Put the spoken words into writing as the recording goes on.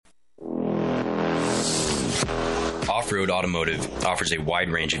Off-Road Automotive offers a wide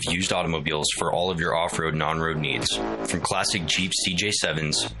range of used automobiles for all of your off-road and on-road needs. From classic Jeep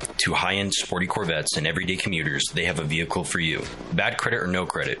CJ7s to high-end sporty Corvettes and everyday commuters, they have a vehicle for you. Bad credit or no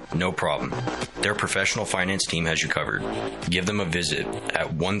credit, no problem. Their professional finance team has you covered. Give them a visit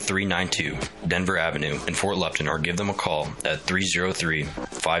at 1392 Denver Avenue in Fort Lupton, or give them a call at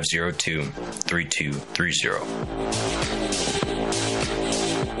 303-502-3230.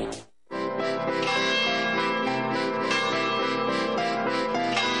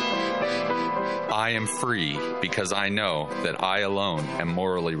 I am free because I know that I alone am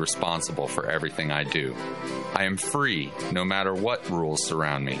morally responsible for everything I do. I am free no matter what rules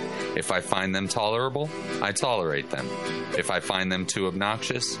surround me. If I find them tolerable, I tolerate them. If I find them too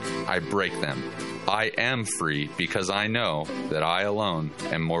obnoxious, I break them. I am free because I know that I alone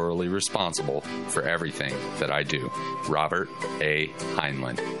am morally responsible for everything that I do. Robert A.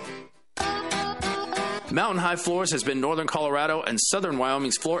 Heinlein. Mountain High Floors has been Northern Colorado and Southern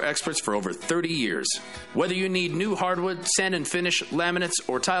Wyoming's floor experts for over 30 years. Whether you need new hardwood, sand and finish, laminates,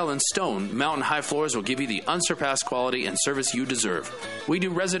 or tile and stone, Mountain High Floors will give you the unsurpassed quality and service you deserve. We do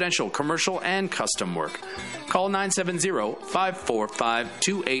residential, commercial, and custom work. Call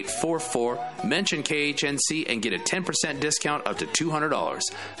 970-545-2844, mention KHNC, and get a 10% discount up to $200.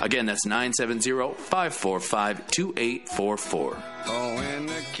 Again, that's 970-545-2844.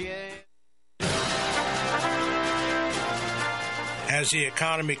 As the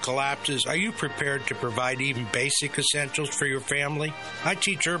economy collapses, are you prepared to provide even basic essentials for your family? I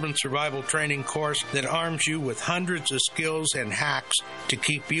teach urban survival training course that arms you with hundreds of skills and hacks to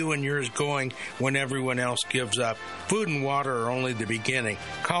keep you and yours going when everyone else gives up. Food and water are only the beginning.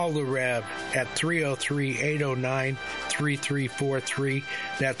 Call the Rev at 303-809-3343.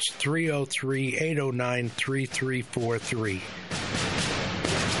 That's 303-809-3343.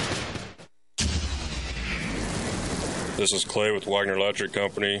 This is Clay with Wagner Electric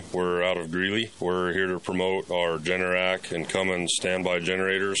Company. We're out of Greeley. We're here to promote our Generac and Cummins standby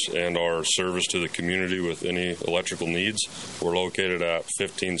generators and our service to the community with any electrical needs. We're located at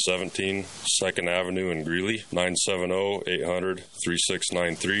 1517 2nd Avenue in Greeley,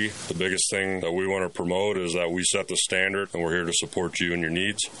 970-800-3693. The biggest thing that we want to promote is that we set the standard, and we're here to support you and your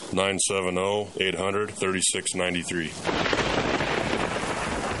needs. 970-800-3693.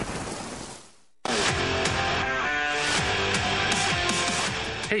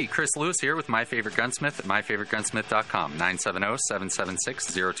 Hey, Chris Lewis here with My Favorite Gunsmith at MyFavoriteGunsmith.com,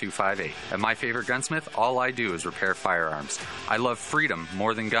 970-776-0258. At My Favorite Gunsmith, all I do is repair firearms. I love freedom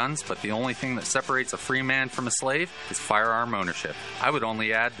more than guns, but the only thing that separates a free man from a slave is firearm ownership. I would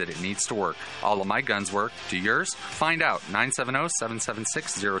only add that it needs to work. All of my guns work. Do yours? Find out.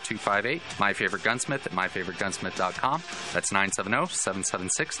 970-776-0258. My Favorite Gunsmith at MyFavoriteGunsmith.com. That's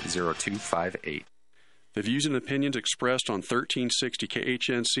 970-776-0258. The views and opinions expressed on 1360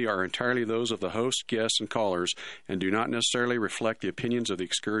 KHNC are entirely those of the host, guests, and callers, and do not necessarily reflect the opinions of the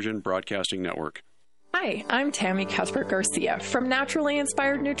Excursion Broadcasting Network. Hi, I'm Tammy Cuthbert Garcia from Naturally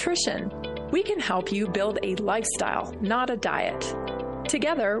Inspired Nutrition. We can help you build a lifestyle, not a diet.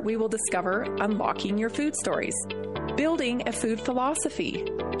 Together, we will discover unlocking your food stories, building a food philosophy,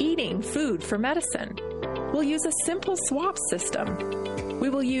 eating food for medicine. We'll use a simple swap system. We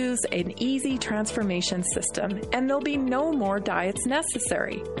will use an easy transformation system, and there'll be no more diets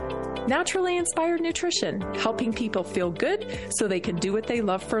necessary. Naturally Inspired Nutrition, helping people feel good so they can do what they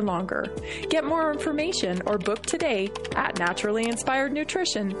love for longer. Get more information or book today at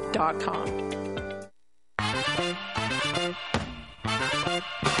naturallyinspirednutrition.com.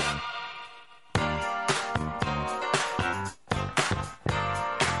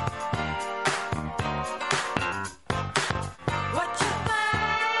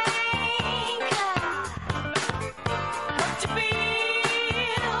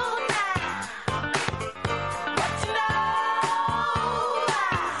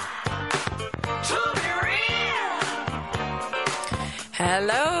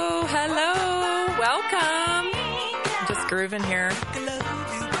 Hello, welcome. Just grooving here.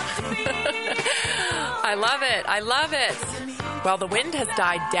 I love it. Well, the wind has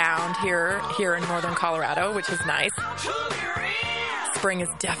died down here in northern Colorado, which is nice. Spring is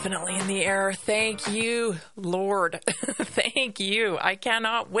definitely in the air. Thank you, Lord. Thank you. I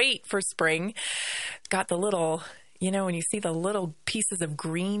cannot wait for spring. Got the little... when you see the little pieces of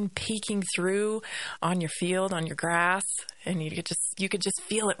green peeking through on your field, on your grass, and you could just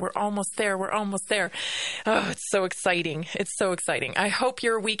feel it. We're almost there. Oh, it's so exciting. I hope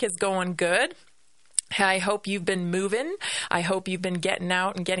your week is going good. I hope you've been moving. I hope you've been getting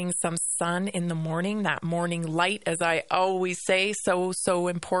out and getting some sun in the morning, that morning light, as I always say, so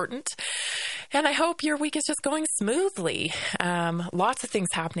important. And I hope your week is just going smoothly. Lots of things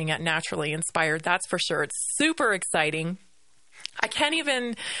happening at Naturally Inspired, that's for sure. It's super exciting. I can't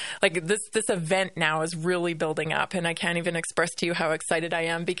even, this event now is really building up, and I can't even express to you how excited I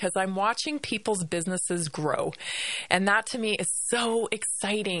am because I'm watching people's businesses grow. And that to me is so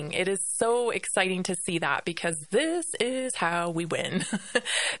exciting. It is so exciting to see that because this is how we win.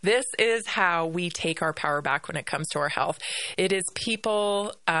 This is how we take our power back when it comes to our health. It is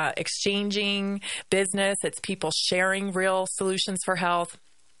people exchanging business. It's people sharing real solutions for health.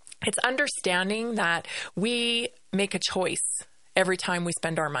 It's understanding that we make a choice every time we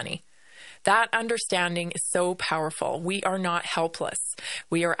spend our money. That understanding is so powerful. We are not helpless.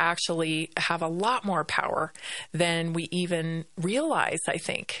 We are actually have a lot more power than we even realize, I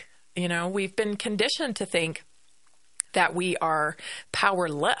think. You know, we've been conditioned to think that we are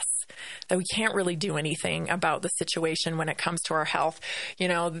powerless, that we can't really do anything about the situation when it comes to our health. You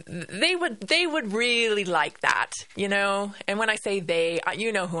know, they would really like that, you know? And when I say they,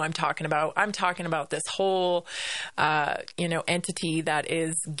 you know who I'm talking about. I'm talking about this whole, entity that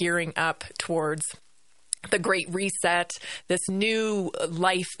is gearing up towards the Great Reset, this new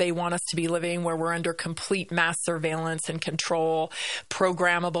life they want us to be living where we're under complete mass surveillance and control,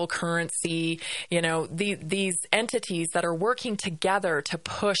 programmable currency, you know, these entities that are working together to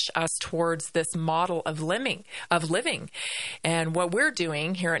push us towards this model of living. And what we're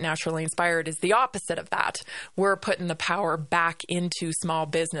doing here at Naturally Inspired is the opposite of that. We're putting the power back into small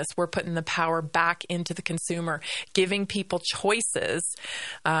business. We're putting the power back into the consumer, giving people choices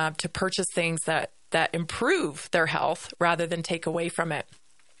to purchase things that improve their health rather than take away from it.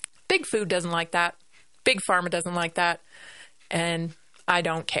 Big food doesn't like that. Big pharma doesn't like that. And I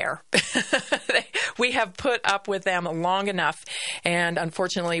don't care. We have put up with them long enough. And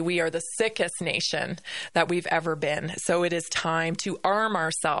unfortunately, we are the sickest nation that we've ever been. So it is time to arm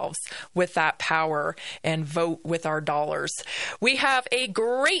ourselves with that power and vote with our dollars. We have a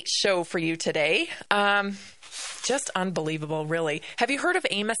great show for you today. Just unbelievable, really. Have you heard of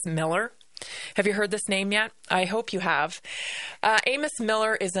Amos Miller? Have you heard this name yet? I hope you have. Amos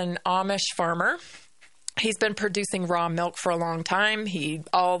Miller is an Amish farmer. He's been producing raw milk for a long time.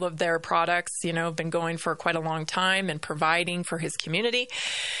 All of their products, you know, have been going for quite a long time and providing for his community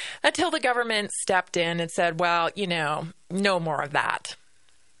until the government stepped in and said, well, you know, no more of that.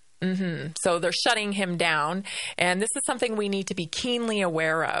 So they're shutting him down. And this is something we need to be keenly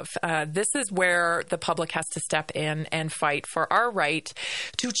aware of. This is where the public has to step in and fight for our right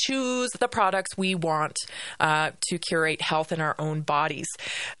to choose the products we want to curate health in our own bodies.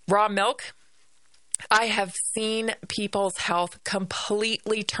 Raw milk. I have seen people's health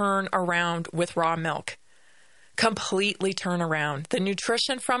completely turn around with raw milk. Completely turn around. The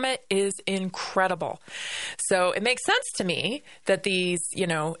nutrition from it is incredible. So it makes sense to me that these, you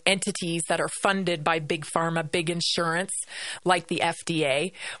know, entities that are funded by big pharma, big insurance, like the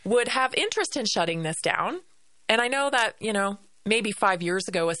FDA, would have interest in shutting this down. And I know that, you know, maybe 5 years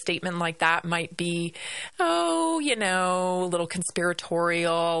ago, a statement like that might be, a little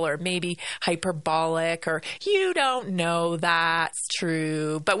conspiratorial or maybe hyperbolic, or you don't know that's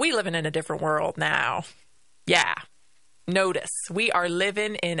true. But we live in a different world now. Yeah. Notice, we are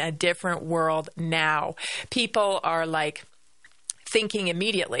living in a different world now. People are like thinking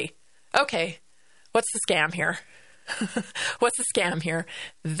immediately, okay, what's the scam here? What's the scam here?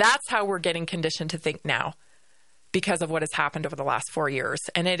 That's how we're getting conditioned to think now because of what has happened over the last 4 years.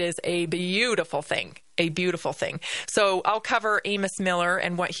 And it is a beautiful thing, So I'll cover Amos Miller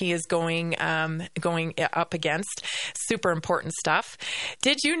and what he is going up against. Super important stuff.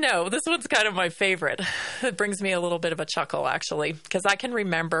 Did you know, this one's kind of my favorite. It brings me a little bit of a chuckle, actually, because I can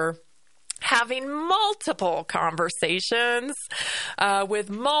remember having multiple conversations with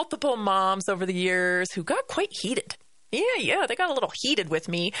multiple moms over the years who got quite heated. Yeah, they got a little heated with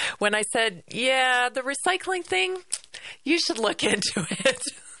me when I said, yeah, the recycling thing, you should look into it.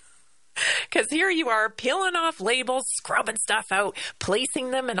 Because here you are peeling off labels, scrubbing stuff out,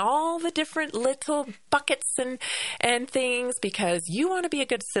 placing them in all the different little buckets and things because you want to be a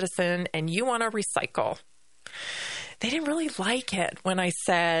good citizen and you want to recycle. They didn't really like it when I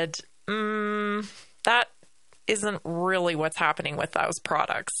said, that isn't really what's happening with those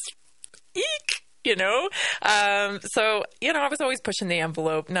products. Eek! I was always pushing the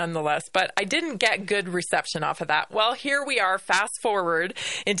envelope nonetheless, but I didn't get good reception off of that. Well, here we are, fast forward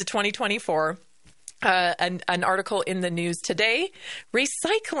into 2024. An article in the news today,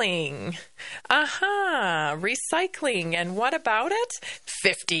 recycling. Recycling. And what about it?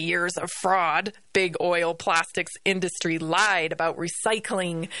 50 years of fraud. Big oil plastics industry lied about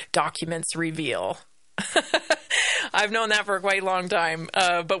recycling, documents reveal. I've known that for a quite long time,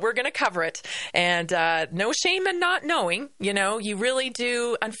 but we're going to cover it. And no shame in not knowing. You know, you really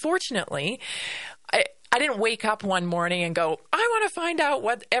do. Unfortunately, I didn't wake up one morning and go, I want to find out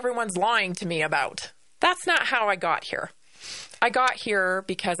what everyone's lying to me about. That's not how I got here. I got here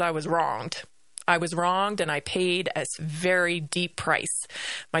because I was wronged. I was wronged, and I paid a very deep price.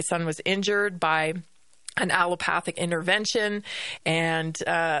 My son was injured by an allopathic intervention, and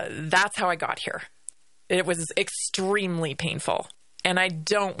that's how I got here. It was extremely painful. And I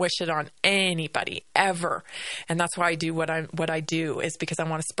don't wish it on anybody ever. And that's why I do what I do, is because I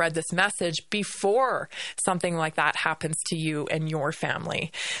want to spread this message before something like that happens to you and your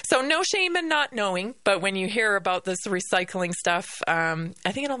family. So no shame in not knowing. But when you hear about this recycling stuff, I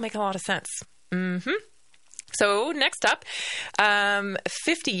think it'll make a lot of sense. So next up,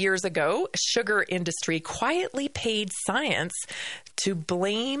 50 years ago, sugar industry quietly paid science to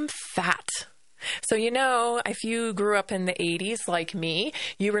blame fat. So, you know, if you grew up in the 80s like me,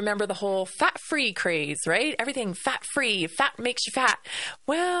 you remember the whole fat-free craze, right? Everything fat-free, fat makes you fat.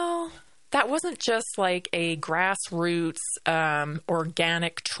 Well, that wasn't just like a grassroots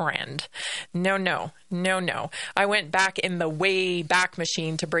organic trend. No. I went back in the way back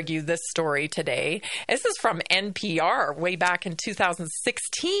machine to bring you this story today. This is from NPR way back in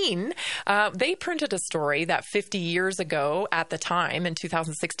 2016. They printed a story that 50 years ago at the time in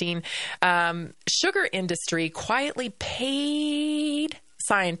 2016, sugar industry quietly paid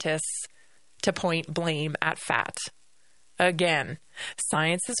scientists to point blame at fat. Again,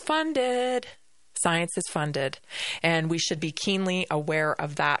 science is funded. Science is funded, and we should be keenly aware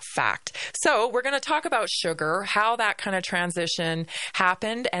of that fact. So we're going to talk about sugar, how that kind of transition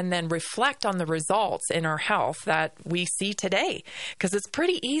happened, and then reflect on the results in our health that we see today, because it's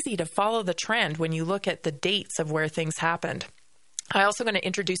pretty easy to follow the trend when you look at the dates of where things happened. I'm also going to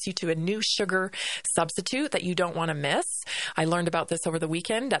introduce you to a new sugar substitute that you don't want to miss. I learned about this over the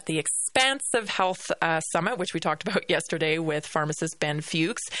weekend at the Expansive Health Summit, which we talked about yesterday with pharmacist Ben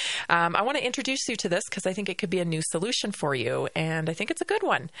Fuchs. I want to introduce you to this because I think it could be a new solution for you, and I think it's a good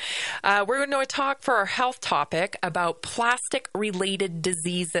one. We're going to talk for our health topic about plastic-related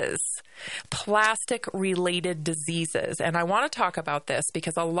diseases. Plastic-related diseases. And I want to talk about this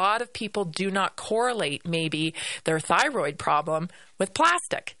because a lot of people do not correlate maybe their thyroid problem with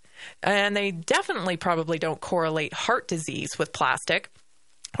plastic. And they definitely probably don't correlate heart disease with plastic,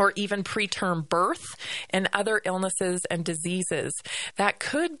 or even preterm birth and other illnesses and diseases that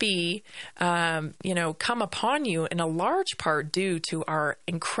could be, come upon you in a large part due to our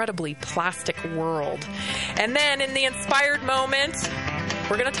incredibly plastic world. And then in the inspired moment,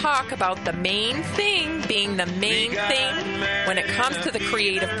 we're going to talk about the main thing being the main thing when it comes to the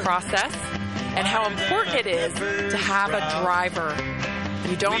creative process and how important it is to have a driver.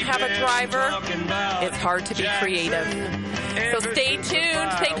 If you don't have a driver, it's hard to be creative. So stay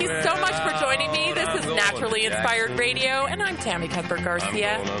tuned. Thank you so much for joining me. This is Naturally Inspired Radio, and I'm Tammy Cuthbert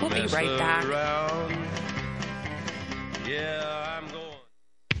Garcia. We'll be right back.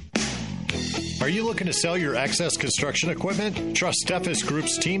 Are you looking to sell your excess construction equipment? Trust Steffes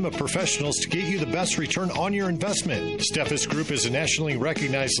Group's team of professionals to get you the best return on your investment. Steffes Group is a nationally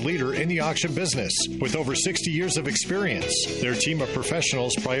recognized leader in the auction business with over 60 years of experience. Their team of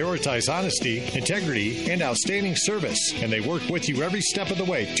professionals prioritize honesty, integrity, and outstanding service, and they work with you every step of the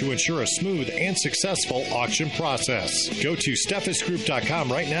way to ensure a smooth and successful auction process. Go to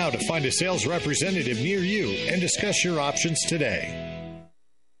SteffesGroup.com right now to find a sales representative near you and discuss your options today.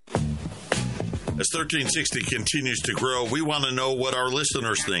 As 1360 continues to grow, we want to know what our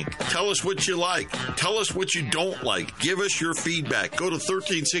listeners think. Tell us what you like. Tell us what you don't like. Give us your feedback. Go to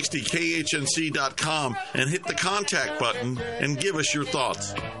 1360khnc.com and hit the contact button and give us your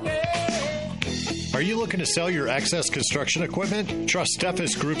thoughts. Are you looking to sell your excess construction equipment? Trust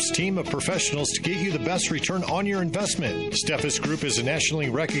Steffes Group's team of professionals to get you the best return on your investment. Steffes Group is a nationally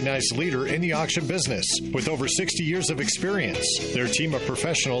recognized leader in the auction business with over 60 years of experience. Their team of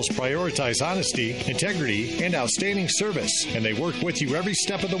professionals prioritize honesty, integrity, and outstanding service, and they work with you every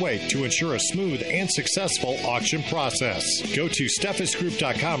step of the way to ensure a smooth and successful auction process. Go to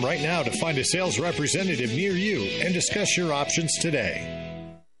SteffesGroup.com right now to find a sales representative near you and discuss your options today.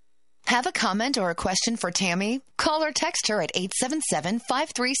 Have a comment or a question for Tammy? Call or text her at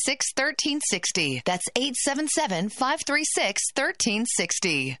 877-536-1360. That's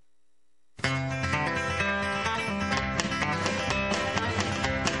 877-536-1360.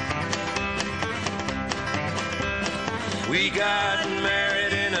 We got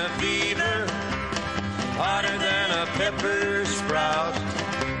married in a fever, hotter than a pepper sprout.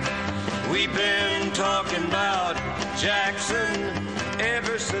 We've been talking about Jackson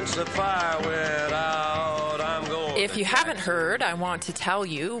ever since the fire went out. I'm going. If you haven't heard, I want to tell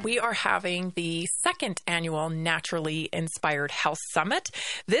you we are having the second annual Naturally Inspired Health Summit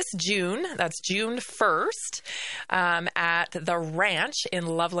this June. That's June 1st at the Ranch in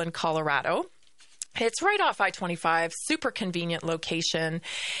Loveland, Colorado. It's right off I-25, super convenient location.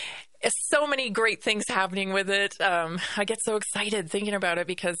 So many great things happening with it. I get so excited thinking about it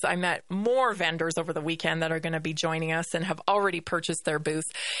because I met more vendors over the weekend that are going to be joining us and have already purchased their booths.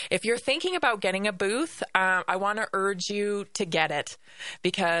 If you're thinking about getting a booth, I want to urge you to get it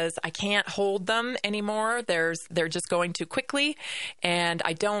because I can't hold them anymore. They're just going too quickly, and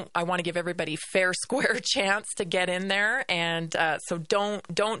I want to give everybody fair, square chance to get in there. And so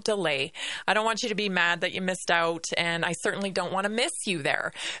don't delay. I don't want you to be mad that you missed out, and I certainly don't want to miss you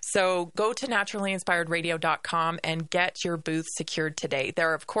there. So go to naturallyinspiredradio.com and get your booth secured today.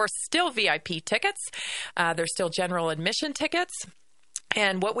 There are, of course, still VIP tickets. There's still general admission tickets.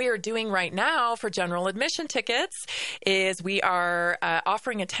 And what we are doing right now for general admission tickets is we are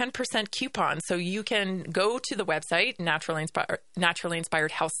offering a 10% coupon. So you can go to the website,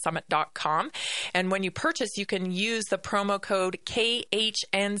 naturallyinspiredhealthsummit.com. And when you purchase, you can use the promo code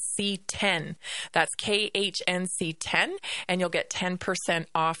KHNC10. That's KHNC10, and you'll get 10%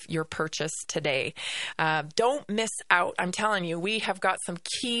 off your purchase today. Don't miss out. I'm telling you, we have got some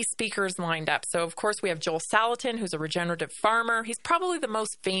key speakers lined up. So, of course, we have Joel Salatin, who's a regenerative farmer. He's probably the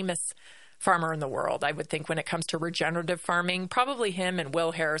most famous farmer in the world, I would think, when it comes to regenerative farming. Probably him and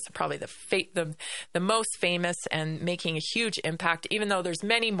Will Harris are probably the most famous and making a huge impact, even though there's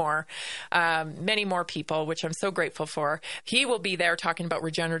many more people, which I'm so grateful for. He will be there talking about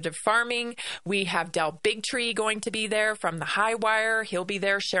regenerative farming. We have Del Bigtree going to be there from the High Wire. He'll be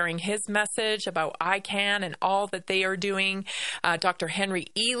there sharing his message about ICANN and all that they are doing. Dr. Henry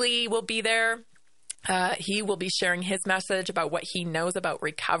Ely will be there. He will be sharing his message about what he knows about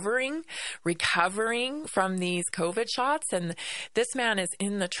recovering from these COVID shots. And this man is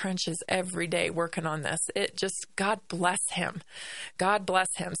in the trenches every day working on this. God bless him. God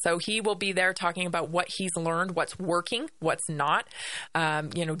bless him. So he will be there talking about what he's learned, what's working, what's not,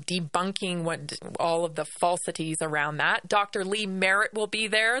 debunking all of the falsities around that. Dr. Lee Merritt will be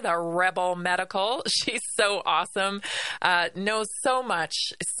there, the Rebel Medical. She's so awesome, knows so much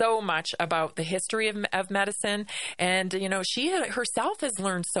about the history of medicine. And, she herself has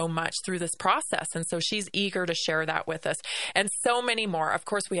learned so much through this process. And so she's eager to share that with us. And so many more. Of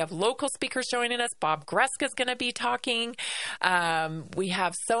course, we have local speakers joining us. Bob Greska is going to be talking. We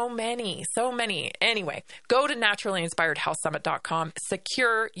have so many. Anyway, go to naturallyinspiredhealthsummit.com.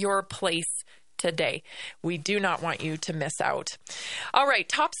 Secure your place today. We do not want you to miss out. All right,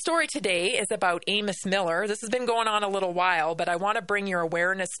 top story today is about Amos Miller. This has been going on a little while, but I want to bring your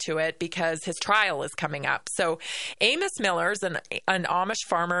awareness to it because his trial is coming up. So Amos Miller is an Amish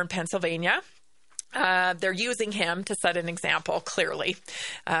farmer in Pennsylvania. They're using him to set an example, clearly.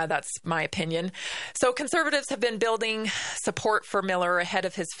 That's my opinion. So conservatives have been building support for Miller ahead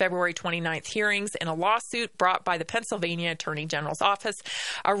of his February 29th hearings in a lawsuit brought by the Pennsylvania Attorney General's office.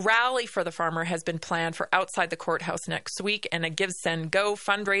 A rally for the farmer has been planned for outside the courthouse next week, and a Give, Send, Go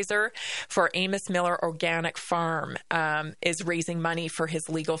fundraiser for Amos Miller Organic Farm is raising money for his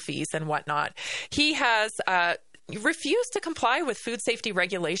legal fees and whatnot. He has refused to comply with food safety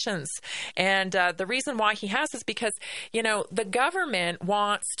regulations. And the reason why he has is because, the government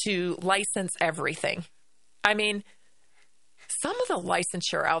wants to license everything. I mean, some of the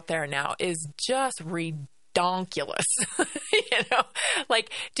licensure out there now is just redonkulous.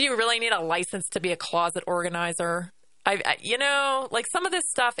 Do you really need a license to be a closet organizer? Some of this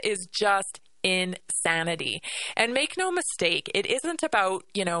stuff is just insanity. And make no mistake, it isn't about,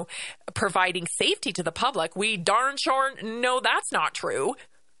 providing safety to the public. We darn sure know that's not true.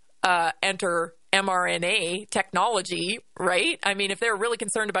 Enter mRNA technology, right? I mean, if they're really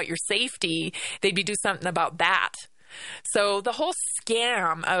concerned about your safety, they'd be doing something about that. So the whole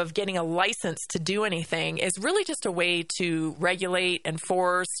scam of getting a license to do anything is really just a way to regulate,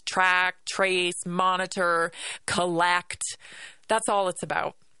 enforce, track, trace, monitor, collect. That's all it's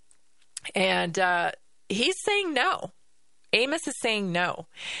about. And he's saying no. Amos is saying no.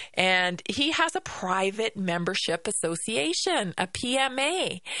 And he has a private membership association, a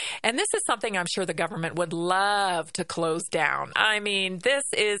PMA. And this is something I'm sure the government would love to close down. I mean, this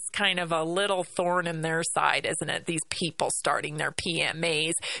is kind of a little thorn in their side, isn't it? These people starting their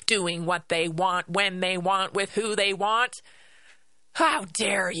PMAs, doing what they want, when they want, with who they want. How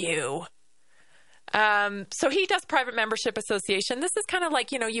dare you? So he does private membership association. This is kind of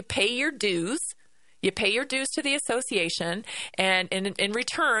like, you pay your dues. You pay your dues to the association, and in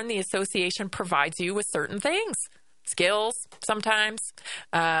return, the association provides you with certain things. Skills sometimes,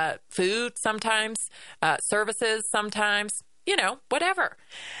 food sometimes, services sometimes, whatever.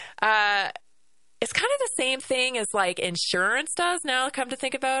 It's kind of the same thing as like insurance does now, come to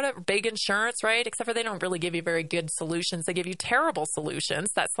think about it. Big insurance, right? Except for they don't really give you very good solutions. They give you terrible solutions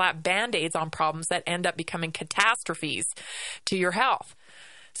that slap Band-Aids on problems that end up becoming catastrophes to your health.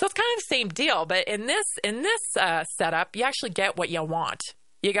 So it's kind of the same deal. But in this setup, you actually get what you want.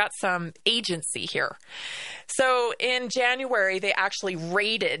 You got some agency here. So in January, they actually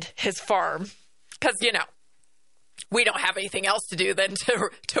raided his farm because, we don't have anything else to do than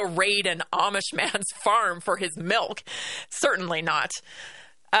to raid an Amish man's farm for his milk. Certainly not.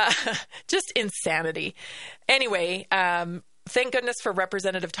 Just insanity. Anyway, thank goodness for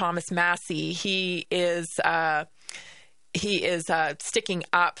Representative Thomas Massey. He is sticking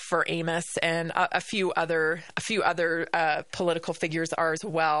up for Amos, and a few other political figures are as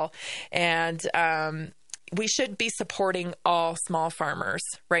well. And we should be supporting all small farmers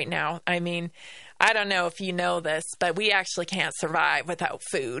right now. I mean, I don't know if you know this, but we actually can't survive without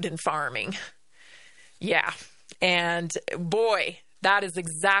food and farming. Yeah. And boy, that is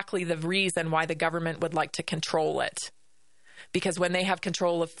exactly the reason why the government would like to control it. Because when they have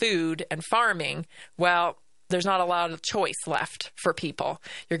control of food and farming, well, there's not a lot of choice left for people.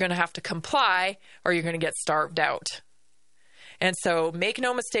 You're going to have to comply or you're going to get starved out. And so make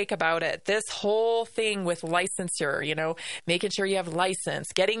no mistake about it. This whole thing with licensure, making sure you have license,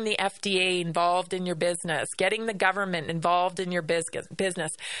 getting the FDA involved in your business, getting the government involved in your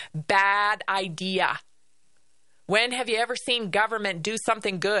business, bad idea. When have you ever seen government do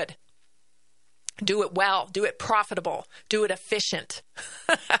something good? Do it well, do it profitable, do it efficient.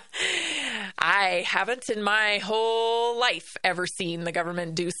 I haven't in my whole life ever seen the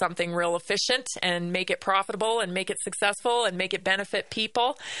government do something real efficient and make it profitable and make it successful and make it benefit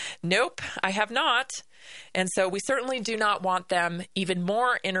people. Nope, I have not. And so we certainly do not want them even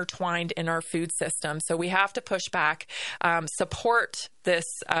more intertwined in our food system. So we have to push back, support this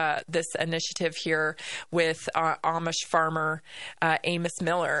initiative here with Amish farmer Amos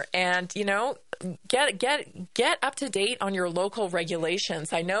Miller, and get up to date on your local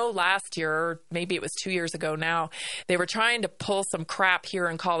regulations. I know last year, or maybe it was 2 years ago now, they were trying to pull some crap here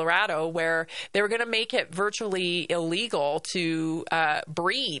in Colorado where they were going to make it virtually illegal to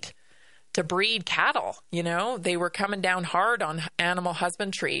breed cattle. They were coming down hard on animal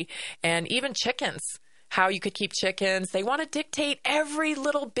husbandry and even chickens, how you could keep chickens. They want to dictate every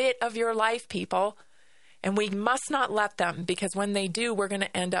little bit of your life, people. And we must not let them, because when they do, we're going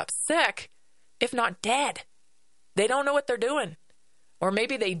to end up sick, if not dead. They don't know what they're doing. Or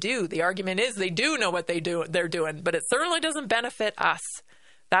maybe they do. The argument is they do know what they're doing, but it certainly doesn't benefit us.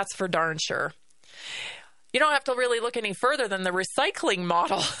 That's for darn sure. You don't have to really look any further than the recycling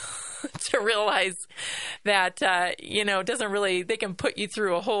model to realize that, doesn't really, they can put you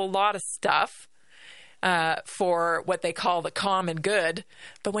through a whole lot of stuff for what they call the common good.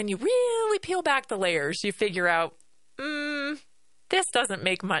 But when you really peel back the layers, you figure out, this doesn't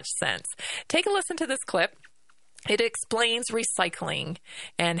make much sense. Take a listen to this clip. It explains recycling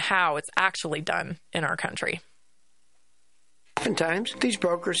and how it's actually done in our country. Oftentimes, these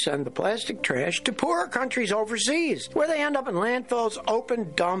brokers send the plastic trash to poorer countries overseas, where they end up in landfills,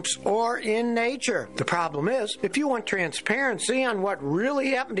 open dumps, or in nature. The problem is, if you want transparency on what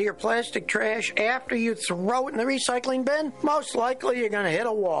really happened to your plastic trash after you throw it in the recycling bin, most likely you're going to hit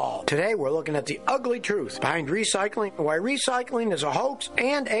a wall. Today, we're looking at the ugly truth behind recycling, why recycling is a hoax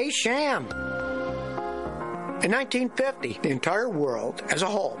and a sham. In 1950, the entire world as a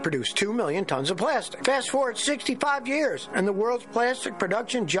whole produced 2 million tons of plastic. Fast forward 65 years, and the world's plastic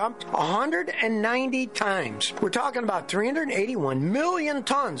production jumped 190 times. We're talking about 381 million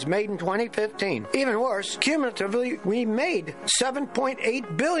tons made in 2015. Even worse, cumulatively, we made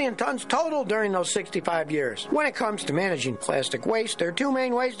 7.8 billion tons total during those 65 years. When it comes to managing plastic waste, there are two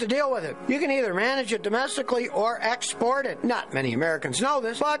main ways to deal with it. You can either manage it domestically or export it. Not many Americans know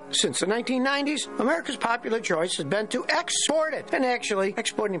this, but since the 1990s, America's popular choice has been to export it. And actually,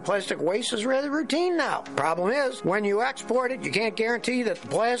 exporting plastic waste is rather routine now. Problem is, when you export it, you can't guarantee that the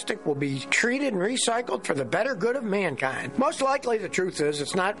plastic will be treated and recycled for the better good of mankind. Most likely, the truth is,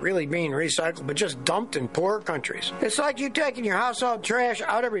 it's not really being recycled, but just dumped in poorer countries. It's like you taking your household trash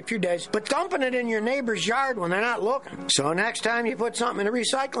out every few days, but dumping it in your neighbor's yard when they're not looking. So next time you put something in a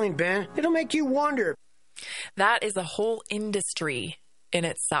recycling bin, it'll make you wonder. That is a whole industry in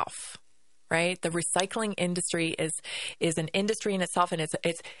itself. Right? The recycling industry is an industry in itself, and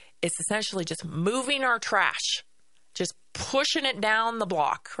it's essentially just moving our trash, just pushing it down the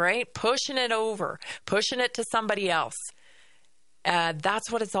block, right? Pushing it over, pushing it to somebody else.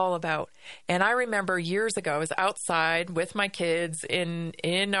 That's what it's all about. And I remember years ago, I was outside with my kids in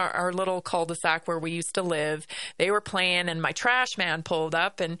our little cul-de-sac where we used to live. They were playing, and my trash man pulled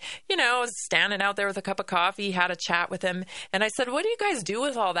up, and, you know, I was standing out there with a cup of coffee, had a chat with him. And I said, what do you guys do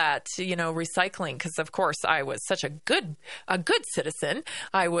with all that, you know, recycling? Because, of course, I was such a good citizen.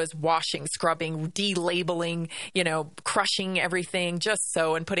 I was washing, scrubbing, delabeling, you know, crushing everything just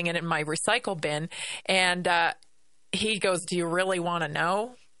so, and putting it in my recycle bin. And, he goes, do you really want to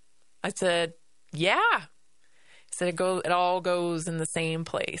know? I said, yeah. He said, it all goes in the same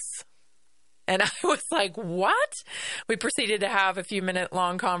place. And I was like, what? We proceeded to have a few minute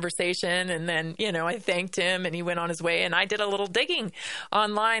long conversation. And then, you know, I thanked him and he went on his way. And I did a little digging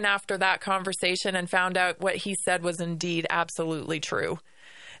online after that conversation and found out what he said was indeed absolutely true.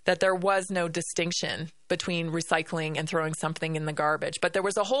 That there was no distinction between recycling and throwing something in the garbage. But there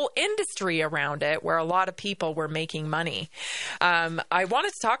was a whole industry around it where a lot of people were making money. I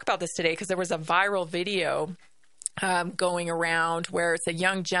wanted to talk about this today because there was a viral video going around where it's a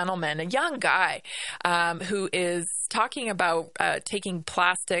young gentleman, a young guy, who is talking about taking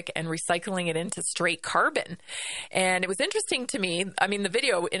plastic and recycling it into straight carbon. And it was interesting to me. I mean, the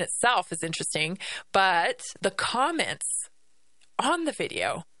video in itself is interesting, but the comments on the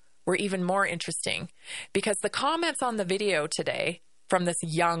video were even more interesting, because the comments on the video today from this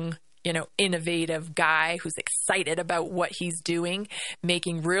young, you know, innovative guy who's excited about what he's doing,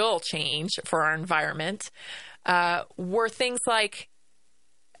 making real change for our environment, were things like,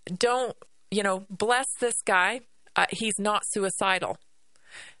 don't, you know, bless this guy. He's not suicidal.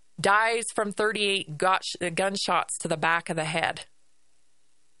 Dies from 38 gunshots to the back of the head.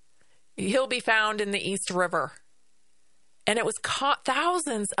 He'll be found in the East River. And it was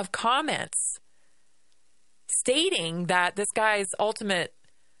thousands of comments stating that this guy's ultimate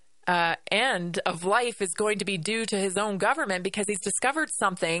end of life is going to be due to his own government because he's discovered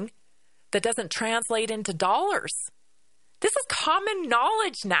something that doesn't translate into dollars. This is common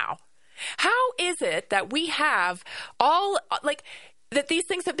knowledge now. How is it that we have that these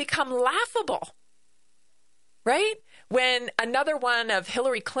things have become laughable? Right? When another one of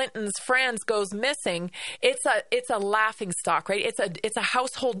Hillary Clinton's friends goes missing, it's a laughing stock, right? It's a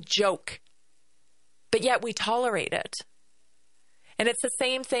household joke. But yet we tolerate it. And it's the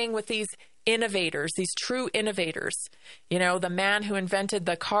same thing with these innovators, these true innovators. You know, the man who invented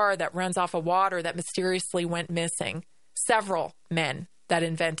the car that runs off of water that mysteriously went missing. Several men that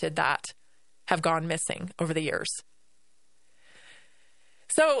invented that have gone missing over the years.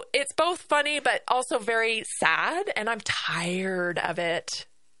 So it's both funny, but also very sad, and I'm tired of it.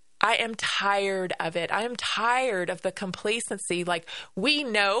 I am tired of it. I am tired of the complacency. Like, we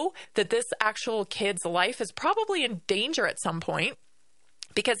know that this actual kid's life is probably in danger at some point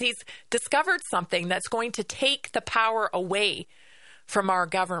because he's discovered something that's going to take the power away from our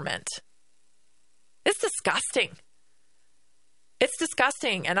government. It's disgusting. It's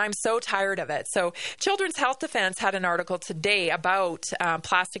disgusting, and I'm so tired of it. So Children's Health Defense had an article today about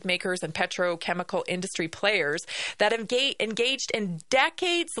plastic makers and petrochemical industry players that engaged in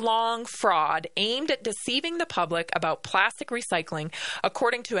decades-long fraud aimed at deceiving the public about plastic recycling,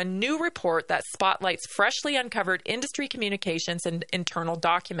 according to a new report that spotlights freshly uncovered industry communications and internal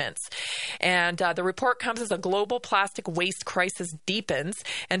documents. And the report comes as a global plastic waste crisis deepens,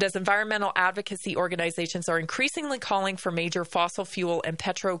 and as environmental advocacy organizations are increasingly calling for major fossil fuel and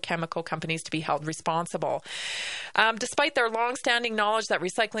petrochemical companies to be held responsible. Despite their longstanding knowledge that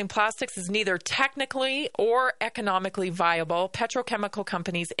recycling plastics is neither technically or economically viable, petrochemical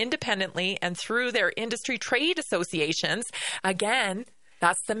companies independently and through their industry trade associations, again,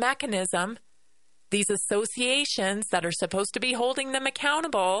 that's the mechanism, these associations that are supposed to be holding them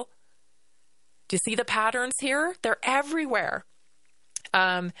accountable. Do you see the patterns here? They're everywhere.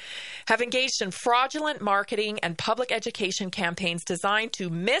 Have engaged in fraudulent marketing and public education campaigns designed to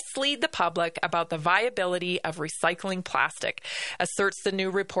mislead the public about the viability of recycling plastic, asserts the new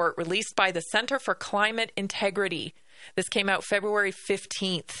report released by the Center for Climate Integrity. This came out February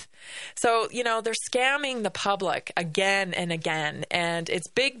 15th. So, you know, they're scamming the public again and again, and it's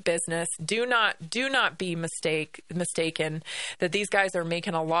big business. Do not be mistaken that these guys are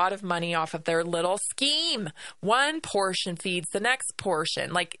making a lot of money off of their little scheme. One portion feeds the next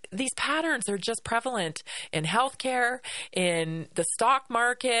portion. Like, these patterns are just prevalent in healthcare, in the stock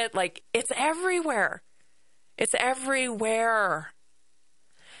market. Like, it's everywhere. It's everywhere.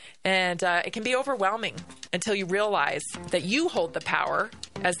 And it can be overwhelming until you realize that you hold the power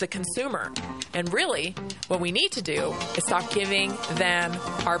as the consumer. And really, what we need to do is stop giving them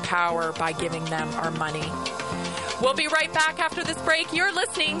our power by giving them our money. We'll be right back after this break. You're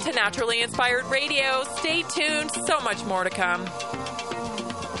listening to Naturally Inspired Radio. Stay tuned. So much more to come.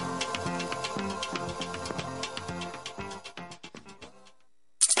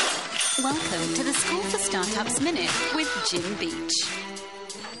 Welcome to the School for Startups Minute with Jim Beach.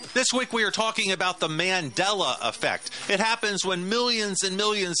 This week we are talking about the Mandela effect. It happens when millions and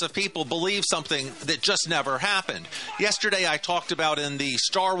millions of people believe something that just never happened. Yesterday I talked about in the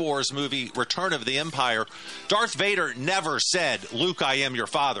Star Wars movie Return of the Empire, Darth Vader never said, "Luke, I am your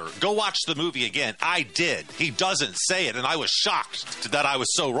father." Go watch the movie again. I did. He doesn't say it, and I was shocked that I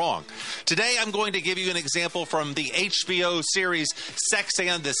was so wrong. Today I'm going to give you an example from the HBO series Sex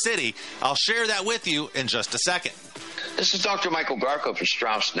and the City. I'll share that with you in just a second. This is Dr. Michael Garko for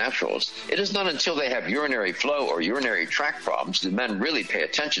Strauss Naturals. It is not until they have urinary flow or urinary tract problems that men really pay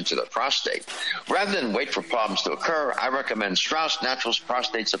attention to their prostate. Rather than wait for problems to occur, I recommend Strauss Naturals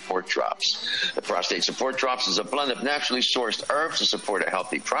Prostate Support Drops. The Prostate Support Drops is a blend of naturally sourced herbs to support a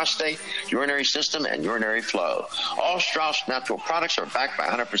healthy prostate, urinary system, and urinary flow. All Strauss Natural products are backed by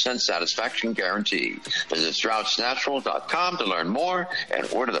 100% satisfaction guarantee. Visit StraussNatural.com to learn more and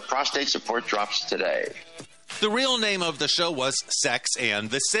order the Prostate Support Drops today. The real name of the show was Sex and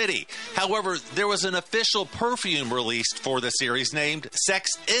the City. However, there was an official perfume released for the series named Sex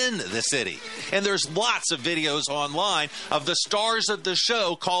in the City. And there's lots of videos online of the stars of the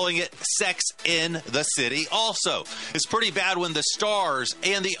show calling it Sex in the City also. It's pretty bad when the stars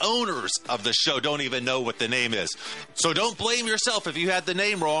and the owners of the show don't even know what the name is. So don't blame yourself if you had the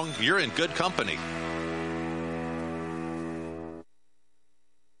name wrong. You're in good company.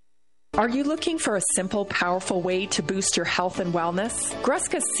 Are you looking for a simple, powerful way to boost your health and wellness?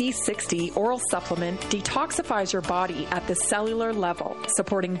 Gruska C60 oral supplement detoxifies your body at the cellular level,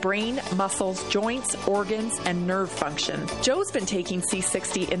 supporting brain, muscles, joints, organs, and nerve function. Joe's been taking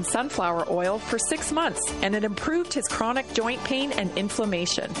C60 in sunflower oil for 6 months, and it improved his chronic joint pain and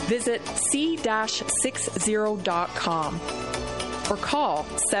inflammation. Visit c-60.com. or call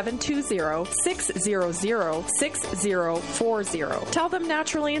 720-600-6040. Tell them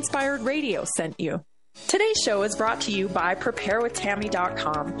Naturally Inspired Radio sent you. Today's show is brought to you by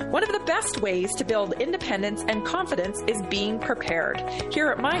PrepareWithTammy.com. One of the best ways to build independence and confidence is being prepared. Here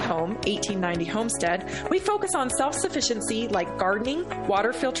at my home, 1890 Homestead, we focus on self-sufficiency like gardening,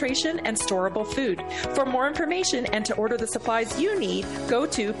 water filtration, and storable food. For more information and to order the supplies you need, go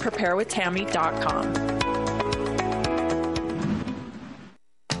to PrepareWithTammy.com.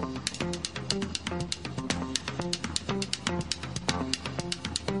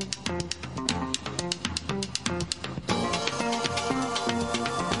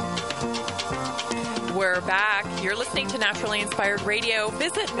 We're back. You're listening to Naturally Inspired Radio.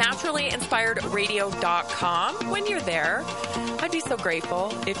 Visit naturallyinspiredradio.com. When you're there, I'd be so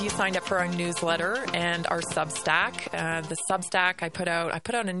grateful if you signed up for our newsletter and our Substack. The Substack I put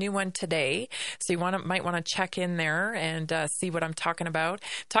out a new one today, so you might want to check in there and see what I'm talking about.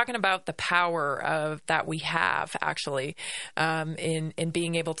 Talking about the power of that we have actually in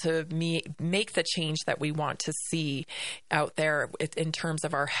being able to make the change that we want to see out there in terms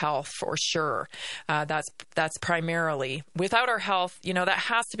of our health, for sure. That's primarily. Without our health, that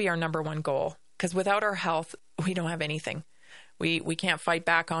has to be our number one goal, because without our health, we don't have anything. We can't fight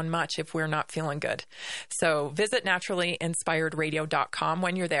back on much if we're not feeling good. So visit naturallyinspiredradio.com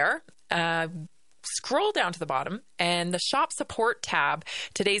when you're there. Scroll down to the bottom, and the shop support tab.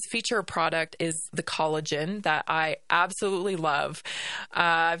 Today's feature product is the collagen that I absolutely love.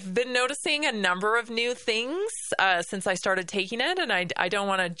 I've been noticing a number of new things since I started taking it, and I don't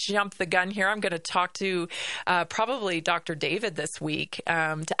want to jump the gun here. I'm going to talk to probably Dr. David this week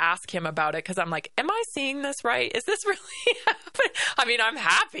to ask him about it, because I'm like, am I seeing this right? Is this really happening? I mean, I'm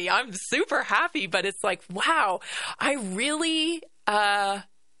happy. I'm super happy, but it's like, wow, I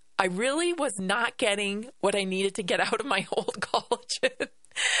really was not getting what I needed to get out of my old collagen.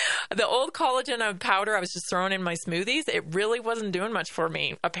 The old collagen powder I was just throwing in my smoothies, it really wasn't doing much for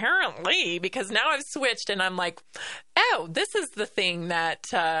me, apparently, because now I've switched and I'm like, oh, this is the thing that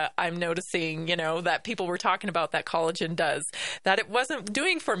I'm noticing, that people were talking about that collagen does, that it wasn't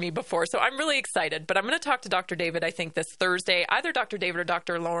doing for me before. So I'm really excited. But I'm going to talk to Dr. David, I think, this Thursday, either Dr. David or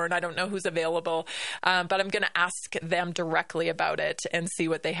Dr. Lauren. I don't know who's available, but I'm going to ask them directly about it and see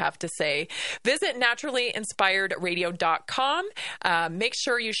what they have to say. Visit naturallyinspiredradio.com. Make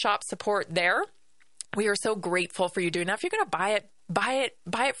sure you shop support there. We are so grateful for you doing that. If you're going to buy it, buy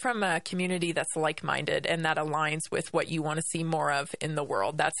it from a community that's like-minded and that aligns with what you want to see more of in the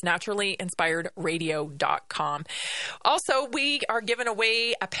world. That's naturallyinspiredradio.com. Also, we are giving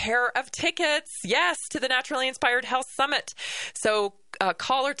away a pair of tickets, yes, to the Naturally Inspired Health Summit. So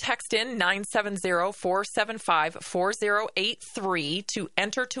call or text in 970-475-4083 to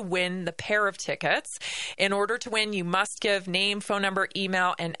enter to win the pair of tickets. In order to win, you must give name, phone number,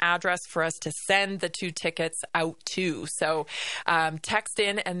 email, and address for us to send the 2 tickets out to. So text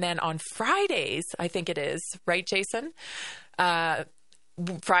in, and then on Fridays, I think it is, right, Jason?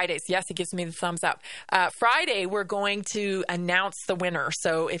 Fridays. Yes, he gives me the thumbs up. Friday, we're going to announce the winner.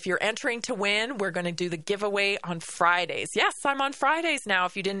 So if you're entering to win, we're going to do the giveaway on Fridays. Yes, I'm on Fridays now,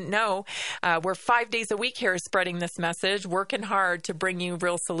 if you didn't know. We're 5 days a week here spreading this message, working hard to bring you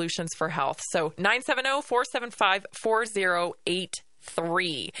real solutions for health. So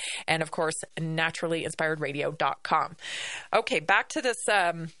 970-475-4083. And of course, naturallyinspiredradio.com. Okay, back to this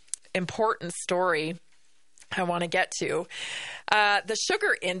important story I want to get to. The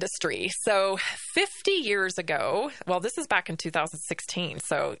sugar industry. So 50 years ago, well, this is back in 2016,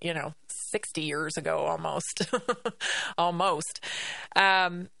 so, 60 years ago almost. Almost.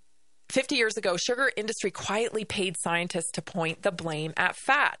 50 years ago, sugar industry quietly paid scientists to point the blame at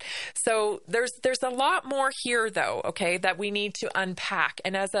fat. So there's a lot more here, though, okay, that we need to unpack.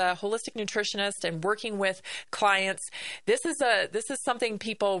 And as a holistic nutritionist and working with clients, this is something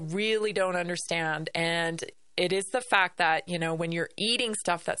people really don't understand. And it is the fact that, when you're eating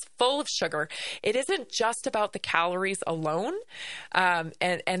stuff that's full of sugar, it isn't just about the calories alone.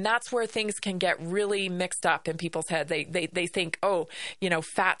 And that's where things can get really mixed up in people's head. They think,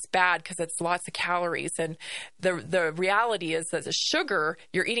 fat's bad because it's lots of calories. And the reality is that the sugar,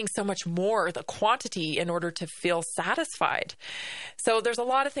 you're eating so much more, the quantity, in order to feel satisfied. So there's a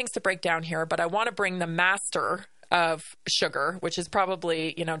lot of things to break down here, but I want to bring the master of sugar, which is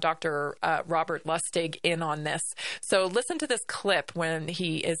probably, Dr. Robert Lustig, in on this. So listen to this clip when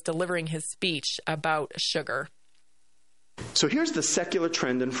he is delivering his speech about sugar. So here's the secular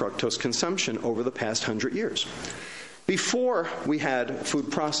trend in fructose consumption over the past 100 years. Before we had food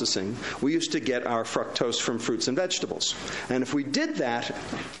processing, we used to get our fructose from fruits and vegetables. And if we did that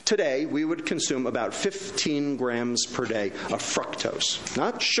today, we would consume about 15 grams per day of fructose.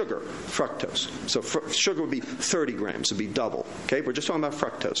 Not sugar, fructose. So sugar would be 30 grams. It would be double. Okay? We're just talking about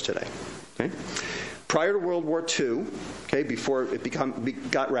fructose today. Okay? Prior to World War II, okay, before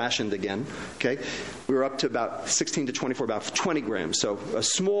it got rationed again, okay, we were up to about 16 to 24, about 20 grams. So a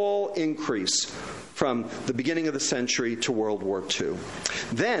small increase from the beginning of the century to World War II.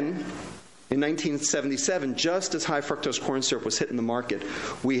 Then, in 1977, just as high fructose corn syrup was hitting the market,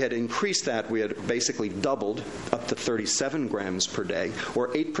 we had increased that. We had basically doubled up to 37 grams per day, or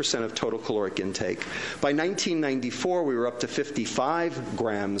 8% of total caloric intake. By 1994, we were up to 55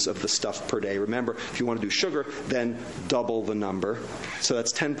 grams of the stuff per day. Remember, if you want to do sugar, then double the number. So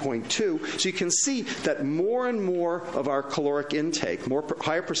that's 10.2. So you can see that more and more of our caloric intake,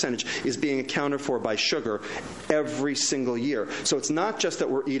 higher percentage, is being accounted for by sugar every single year. So it's not just that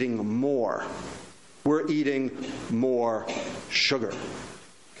we're eating more. We're eating more sugar.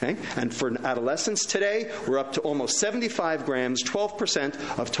 Okay? And for adolescents today, we're up to almost 75 grams,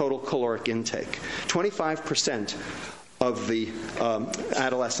 12% of total caloric intake. 25% of the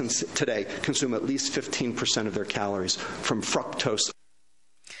adolescents today consume at least 15% of their calories from fructose.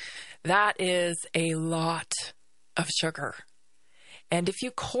 That is a lot of sugar. And if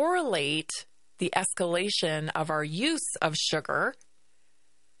you correlate the escalation of our use of sugar,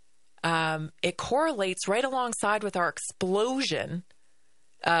 it correlates right alongside with our explosion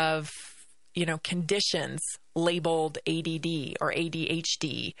of, conditions labeled ADD or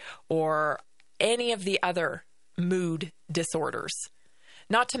ADHD or any of the other mood disorders,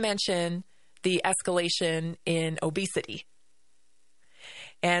 not to mention the escalation in obesity.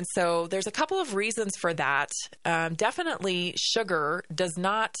 And so there's a couple of reasons for that. Definitely sugar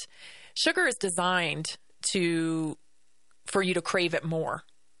is designed for you to crave it more.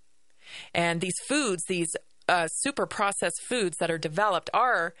 And these foods, these super processed foods that are developed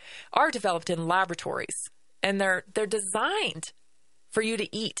are developed in laboratories, and they're designed for you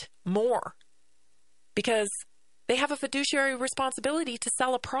to eat more because they have a fiduciary responsibility to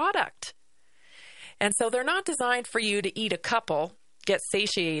sell a product. And so they're not designed for you to eat a couple, get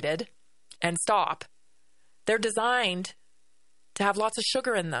satiated, and stop. They're designed to have lots of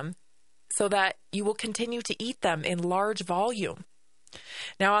sugar in them so that you will continue to eat them in large volume.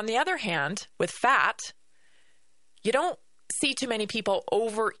 Now, on the other hand, with fat, you don't see too many people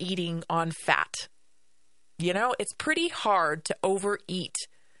overeating on fat. It's pretty hard to overeat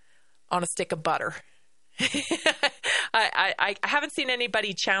on a stick of butter. I haven't seen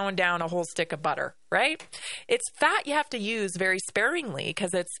anybody chowing down a whole stick of butter, right? It's fat you have to use very sparingly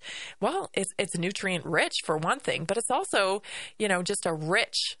because it's nutrient rich for one thing, but it's also, just a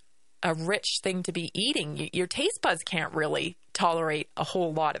rich thing to be eating. Your taste buds can't really tolerate a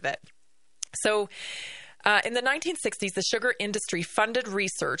whole lot of it. So in the 1960s, the sugar industry funded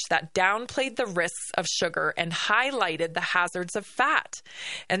research that downplayed the risks of sugar and highlighted the hazards of fat.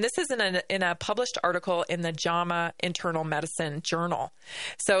 And this is in a published article in the JAMA Internal Medicine Journal.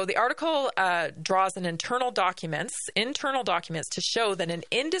 So the article draws internal documents to show that an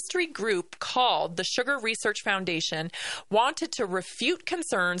industry group called the Sugar Research Foundation wanted to refute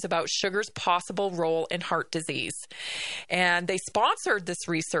concerns about sugar's possible role in heart disease. And they sponsored this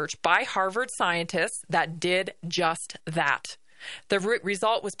research by Harvard scientists that did just that. The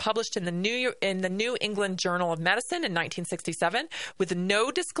result was published in the New England Journal of Medicine in 1967 with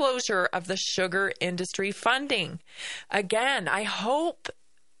no disclosure of the sugar industry funding. Again, I hope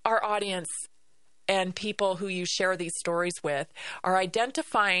our audience and people who you share these stories with are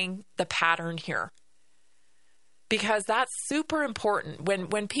identifying the pattern here, because that's super important.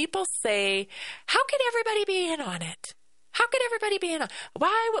 When people say, how could everybody be in on it? How could everybody be in on it?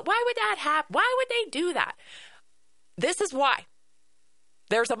 Why would that happen? Why would they do that? This is why.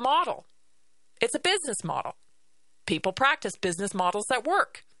 There's a model. It's a business model. People practice business models that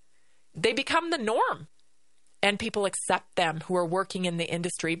work. They become the norm. And people accept them who are working in the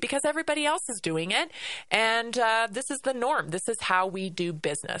industry because everybody else is doing it. And this is the norm. This is how we do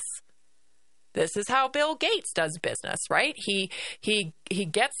business. This is how Bill Gates does business, right? He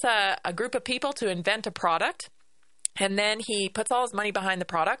gets a group of people to invent a product, and then he puts all his money behind the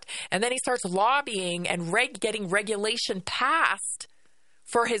product, and then he starts lobbying and getting regulation passed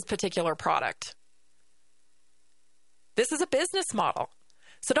for his particular product. This is a business model.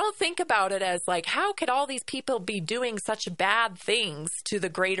 So don't think about it as like, how could all these people be doing such bad things to the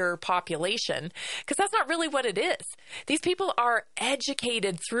greater population? Because that's not really what it is. These people are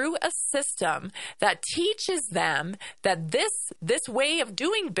educated through a system that teaches them that this way of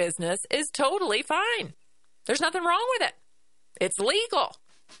doing business is totally fine. There's nothing wrong with it. It's legal.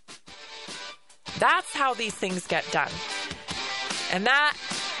 That's how these things get done. And that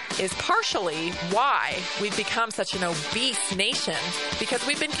is partially why we've become such an obese nation, because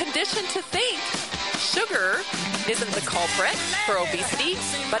we've been conditioned to think sugar isn't the culprit for obesity,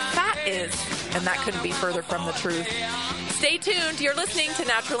 but fat is. And that couldn't be further from the truth. Stay tuned. You're listening to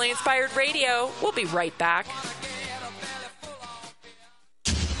Naturally Inspired Radio. We'll be right back.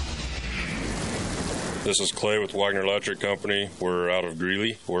 This is Clay with Wagner Electric Company. We're out of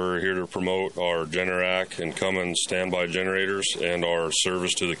Greeley. We're here to promote our Generac and Cummins standby generators and our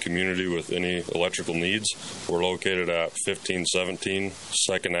service to the community with any electrical needs. We're located at 1517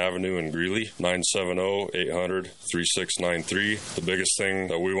 2nd Avenue in Greeley, 970-800-3693. The biggest thing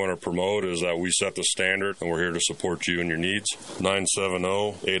that we want to promote is that we set the standard, and we're here to support you and your needs.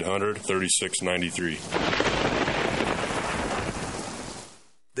 970-800-3693.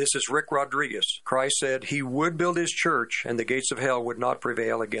 This is Rick Rodriguez. Christ said he would build his church and the gates of hell would not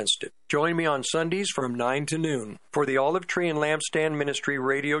prevail against it. Join me on Sundays from 9 to noon for the Olive Tree and Lampstand Ministry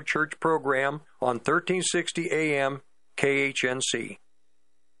Radio Church program on 1360 AM KHNC.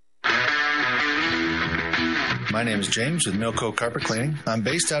 My name is James with Milco Carpet Cleaning. I'm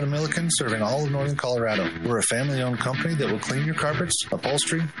based out of Milliken, serving all of northern Colorado. We're a family-owned company that will clean your carpets,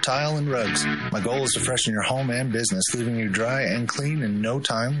 upholstery, tile, and rugs. My goal is to freshen your home and business, leaving you dry and clean in no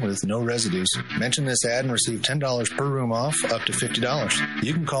time with no residues. Mention this ad and receive $10 per room off, up to $50.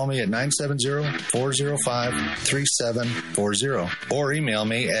 You can call me at 970-405-3740 or email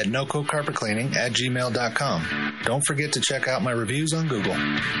me at nococarpetcleaning@gmail.com. Don't forget to check out my reviews on Google.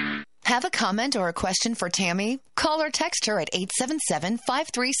 Have a comment or a question for Tammy? Call or text her at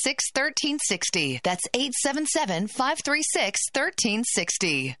 877-536-1360. That's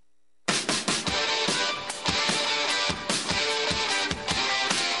 877-536-1360.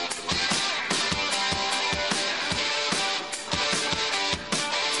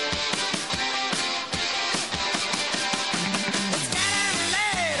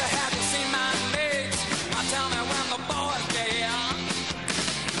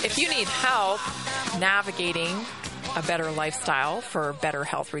 If you need help navigating a better lifestyle for better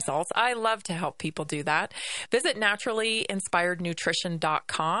health results, I love to help people do that. Visit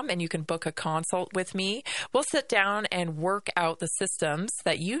naturallyinspirednutrition.com and you can book a consult with me. We'll sit down and work out the systems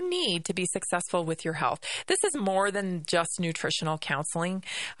that you need to be successful with your health. This is more than just nutritional counseling.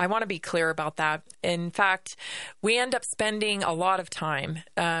 I want to be clear about that. In fact, we end up spending a lot of time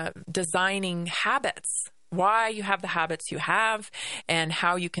designing habits why you have the habits you have and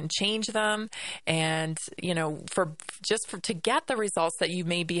how you can change them. And, you know, to get the results that you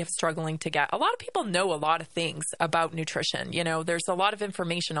may be struggling to get. A lot of people know a lot of things about nutrition. You know, there's a lot of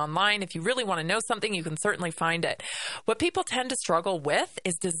information online. If you really want to know something, you can certainly find it. What people tend to struggle with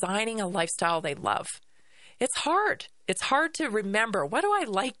is designing a lifestyle they love. It's hard. It's hard to remember, what do I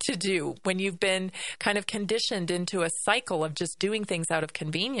like to do when you've been kind of conditioned into a cycle of just doing things out of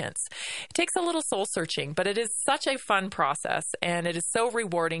convenience? It takes a little soul searching, but it is such a fun process, and it is so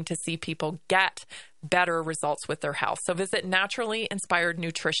rewarding to see people get better results with their health. So visit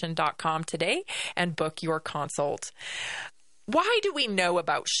naturallyinspirednutrition.com today and book your consult. Why do we know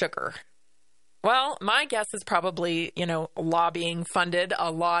about sugar? Well, my guess is probably, you know, lobbying funded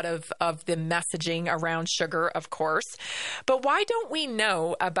a lot of the messaging around sugar, of course. But why don't we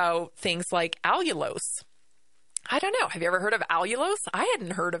know about things like allulose? I don't know. Have you ever heard of allulose? I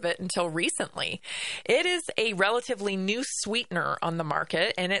hadn't heard of it until recently. It is a relatively new sweetener on the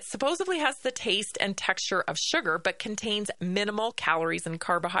market, and it supposedly has the taste and texture of sugar, but contains minimal calories and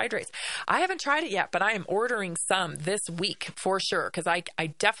carbohydrates. I haven't tried it yet, but I am ordering some this week for sure, because I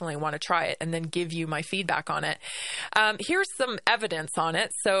definitely want to try it and then give you my feedback on it. Here's some evidence on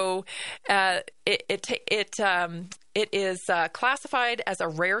it. So it is classified as a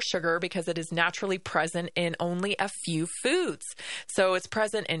rare sugar because it is naturally present in only a few foods. So it's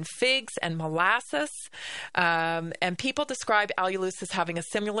present in figs and molasses. And people describe allulose as having a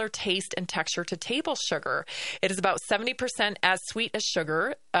similar taste and texture to table sugar. It is about 70% as sweet as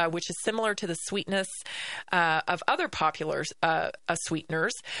sugar, which is similar to the sweetness of other popular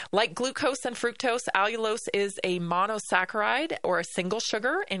sweeteners. Like glucose and fructose, allulose is a monosaccharide or a single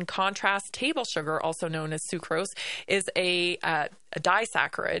sugar. In contrast, table sugar, also known as sucrose, is a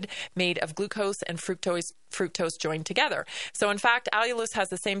disaccharide made of glucose and fructose joined together. So in fact, allulose has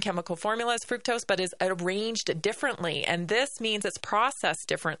the same chemical formula as fructose, but is arranged differently. And this means it's processed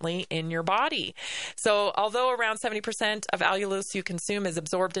differently in your body. So although around 70% of allulose you consume is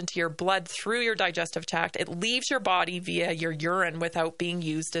absorbed into your blood through your digestive tract, it leaves your body via your urine without being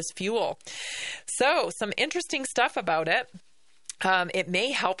used as fuel. So some interesting stuff about it. It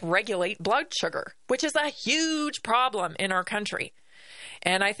may help regulate blood sugar, which is a huge problem in our country.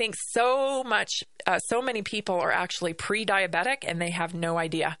 And I think so many people are actually pre-diabetic and they have no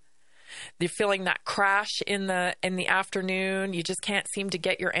idea. They're feeling that crash in the afternoon. You just can't seem to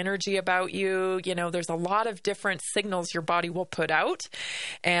get your energy about you. You know, there's a lot of different signals your body will put out.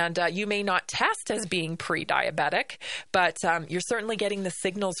 And you may not test as being pre-diabetic, but you're certainly getting the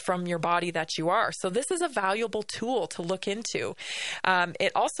signals from your body that you are. So this is a valuable tool to look into.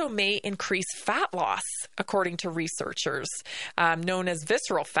 It also may increase fat loss, according to researchers, known as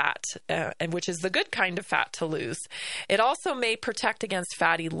visceral fat, and which is the good kind of fat to lose. It also may protect against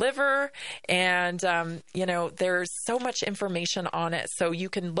fatty liver. And, you know, there's so much information on it. So you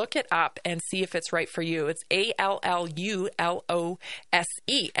can look it up and see if it's right for you. It's allulose.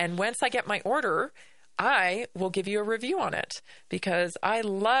 And once I get my order, I will give you a review on it because I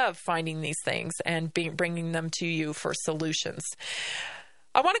love finding these things and bringing them to you for solutions.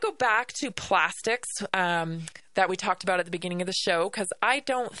 I want to go back to plastics that we talked about at the beginning of the show, because I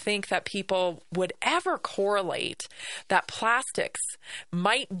don't think that people would ever correlate that plastics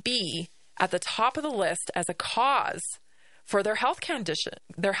might be at the top of the list as a cause for their health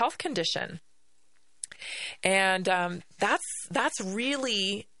condition. And that's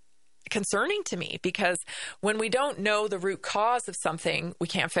really concerning to me, because when we don't know the root cause of something, we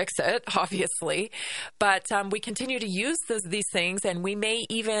can't fix it, obviously, but we continue to use these things, and we may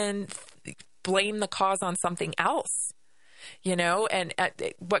even blame the cause on something else, you know. And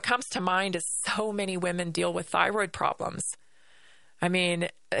what comes to mind is so many women deal with thyroid problems. I mean,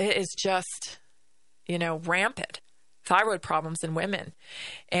 it is just, you know, rampant. Thyroid problems in women.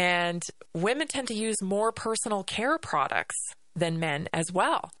 And women tend to use more personal care products than men as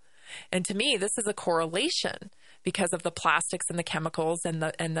well. And to me, this is a correlation because of the plastics and the chemicals and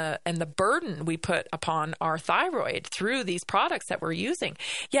the burden we put upon our thyroid through these products that we're using.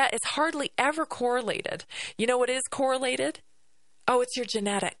 Yeah, it's hardly ever correlated. You know what is correlated? Oh, it's your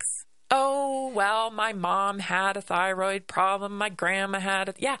genetics. Oh, well, my mom had a thyroid problem. My grandma had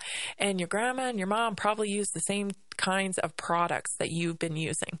it. Yeah, and your grandma and your mom probably used the same kinds of products that you've been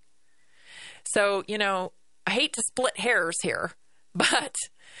using. So, you know, I hate to split hairs here, but,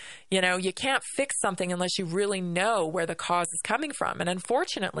 you know, you can't fix something unless you really know where the cause is coming from. And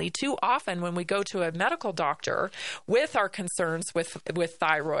unfortunately, too often when we go to a medical doctor with our concerns with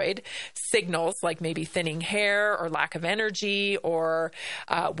thyroid signals, like maybe thinning hair or lack of energy or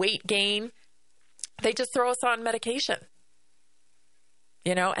weight gain, they just throw us on medication.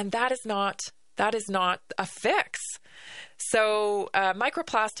 You know, and that is not That is not a fix. So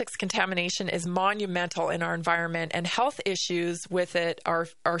microplastics contamination is monumental in our environment, and health issues with it are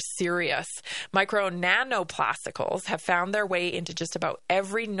serious. Micro nanoplasticles have found their way into just about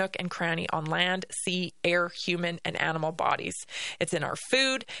every nook and cranny on land, sea, air, human, and animal bodies. It's in our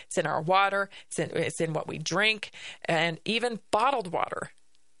food, it's in our water, it's in what we drink, and even bottled water.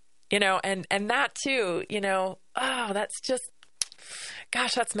 And that too, that's just,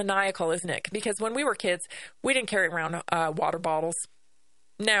 gosh, that's maniacal, isn't it? Because when we were kids, we didn't carry around water bottles.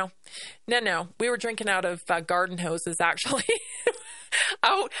 No. We were drinking out of garden hoses, actually.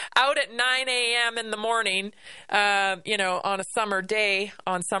 out at 9 a.m. in the morning, on a summer day,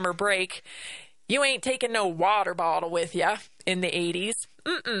 on summer break. You ain't taking no water bottle with you in the 80s.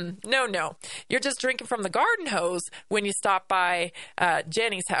 No. You're just drinking from the garden hose when you stop by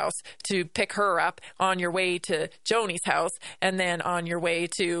Jenny's house to pick her up on your way to Joni's house and then on your way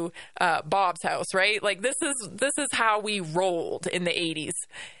to Bob's house, right? Like this is how we rolled in the 80s.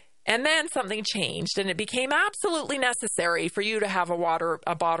 And then something changed, and it became absolutely necessary for you to have a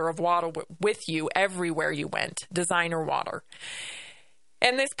bottle of water with you everywhere you went, designer water.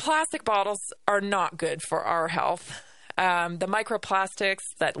 And these plastic bottles are not good for our health. The microplastics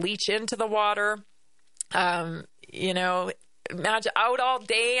that leach into the water, imagine out all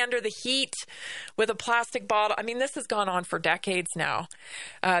day under the heat with a plastic bottle. I mean, this has gone on for decades now,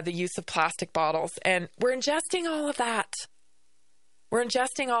 the use of plastic bottles. And we're ingesting all of that.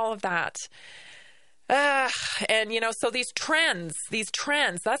 So these trends,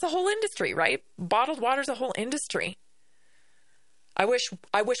 that's a whole industry, right? Bottled water is a whole industry. I wish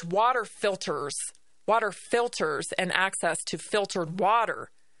water filters and access to filtered water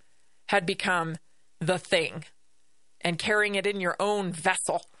had become the thing, and carrying it in your own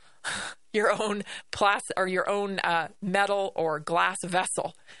vessel, your own plastic or your own metal or glass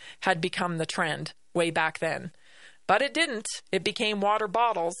vessel had become the trend way back then. But it didn't. It became water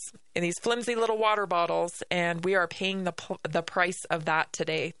bottles, in these flimsy little water bottles, and we are paying the price of that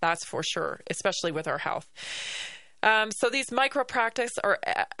today. That's for sure, especially with our health. So these microplastics are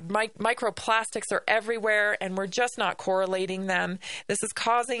everywhere, and we're just not correlating them. This is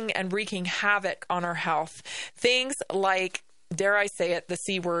causing and wreaking havoc on our health. Things like, dare I say it, the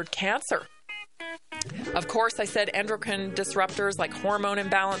C word, cancer. Of course, I said endocrine disruptors like hormone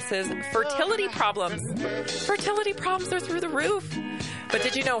imbalances, fertility problems. Fertility problems are through the roof. But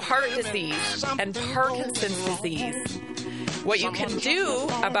did you know heart disease and Parkinson's disease? What you can do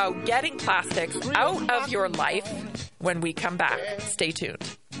about getting plastics out of your life when we come back. Stay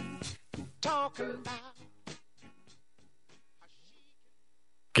tuned.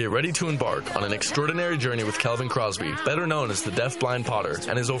 Get ready to embark on an extraordinary journey with Kelvin Crosby, better known as the Deaf Blind Potter,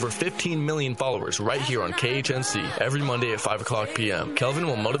 and his over 15 million followers right here on KHNC every Monday at 5 o'clock p.m. Kelvin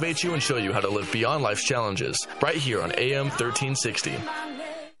will motivate you and show you how to live beyond life's challenges right here on AM 1360.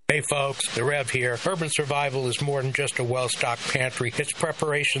 Hey folks, the Rev here. Urban Survival is more than just a well-stocked pantry. It's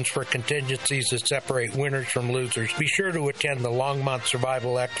preparations for contingencies that separate winners from losers. Be sure to attend the Longmont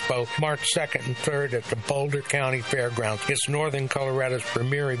Survival Expo March 2nd and 3rd at the Boulder County Fairgrounds. It's Northern Colorado's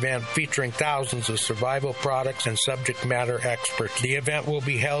premier event featuring thousands of survival products and subject matter experts. The event will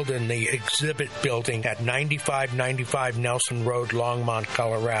be held in the exhibit building at 9595 Nelson Road, Longmont,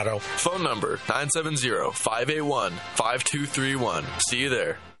 Colorado. Phone number 970-581-5231. See you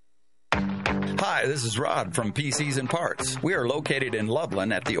there. Hi, this is Rod from PCs and Parts. We are located in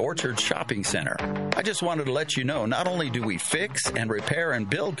Loveland at the Orchard Shopping Center. I just wanted to let you know, not only do we fix and repair and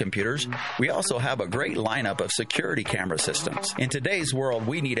build computers, we also have a great lineup of security camera systems. In today's world,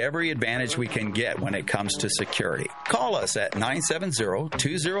 we need every advantage we can get when it comes to security. Call us at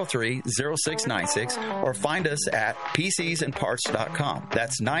 970-203-0696 or find us at PCsandParts.com.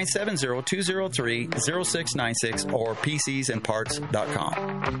 That's 970-203-0696 or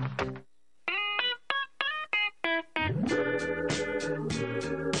PCsandParts.com.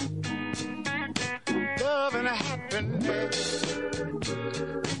 Love and happiness.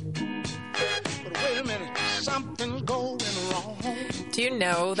 But wait a minute, something's going wrong. Do you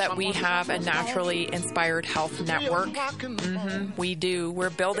know that we have a naturally inspired health network? We do. We're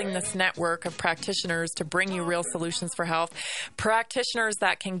building this network of practitioners to bring you real solutions for health. Practitioners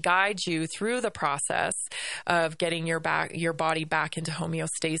that can guide you through the process of getting your body back into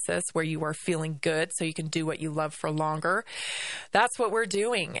homeostasis where you are feeling good so you can do what you love for longer. That's what we're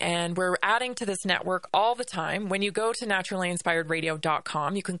doing. And we're adding to this network all the time. When you go to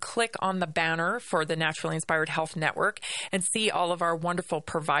naturallyinspiredradio.com, you can click on the banner for the Naturally Inspired Health Network and see all of our wonderful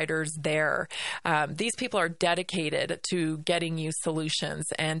providers there. These people are dedicated to getting you solutions,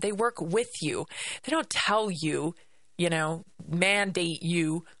 and they work with you. They don't tell you, mandate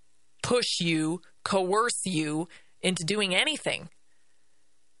you push you, coerce you into doing anything.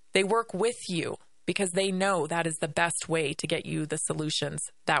 They work with you because they know that is the best way to get you the solutions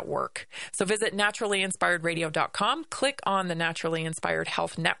that work. So visit naturallyinspiredradio.com, click on the Naturally Inspired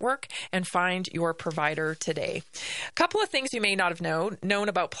Health Network, and find your provider today. A couple of things you may not have known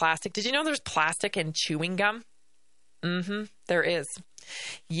about plastic. Did you know there's plastic in chewing gum? There is.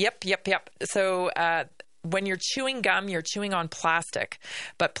 Yep. So when you're chewing gum, you're chewing on plastic,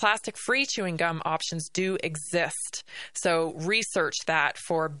 but plastic-free chewing gum options do exist. So research that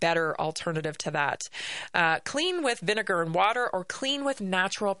for a better alternative to that. Clean with vinegar and water or clean with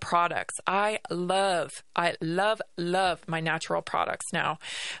natural products. I love my natural products now.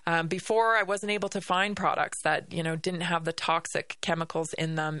 Before, I wasn't able to find products that, didn't have the toxic chemicals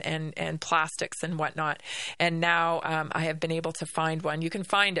in them and plastics and whatnot. And now I have been able to find one. You can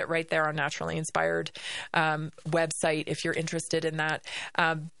find it right there on Naturally Inspired website if you're interested in that.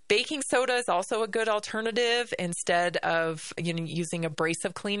 Baking soda is also a good alternative instead of using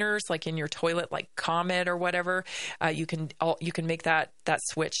abrasive cleaners like in your toilet, like Comet or whatever. You can make that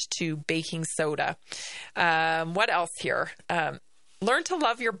switch to baking soda. What else here? Learn to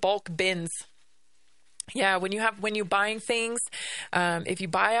love your bulk bins. Yeah, when you're buying things, if you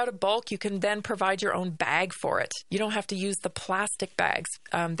buy out of bulk, you can then provide your own bag for it. You don't have to use the plastic bags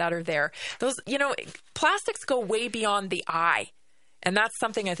that are there. Those, plastics go way beyond the eye. And that's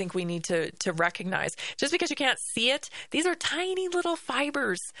something I think we need to recognize. Just because you can't see it, these are tiny little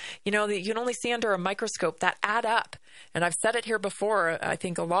fibers, that you can only see under a microscope that add up. And I've said it here before, I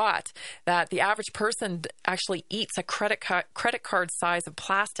think a lot, that the average person actually eats a credit card size of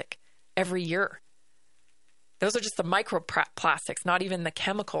plastic every year. Those are just the microplastics, not even the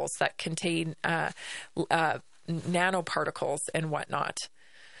chemicals that contain nanoparticles and whatnot.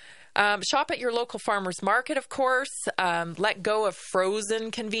 Shop at your local farmer's market, of course. Let go of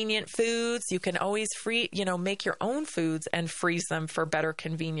frozen convenient foods. You can always make your own foods and freeze them for better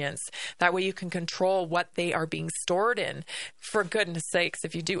convenience. That way you can control what they are being stored in. For goodness sakes,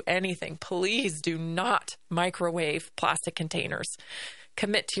 if you do anything, please do not microwave plastic containers.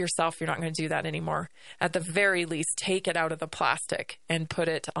 Commit to yourself you're not going to do that anymore. At the very least, take it out of the plastic and put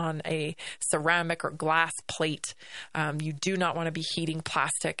it on a ceramic or glass plate. You do not want to be heating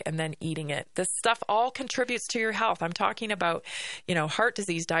plastic and then eating it. This stuff all contributes to your health. I'm talking about, heart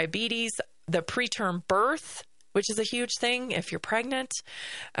disease, diabetes, the preterm birth, which is a huge thing if you're pregnant.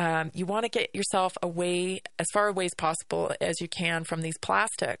 You want to get yourself as far away as possible as you can from these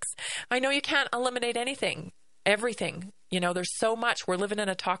plastics. I know you can't eliminate everything. There's so much. We're living in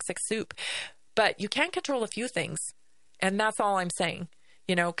a toxic soup. But you can control a few things. And that's all I'm saying.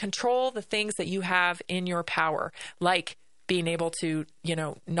 Control the things that you have in your power, like being able to,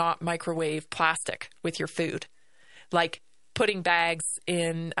 not microwave plastic with your food, like putting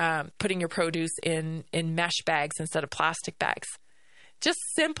your produce in mesh bags instead of plastic bags. Just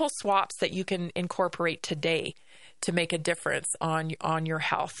simple swaps that you can incorporate today to make a difference on your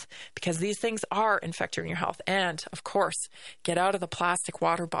health, because these things are infecting your health. And of course, get out of the plastic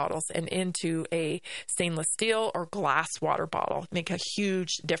water bottles and into a stainless steel or glass water bottle. Make a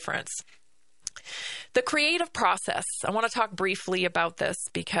huge difference. The creative process. I want to talk briefly about this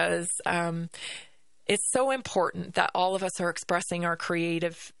because it's so important that all of us are expressing our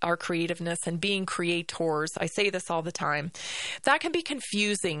creativeness and being creators. I say this all the time. That can be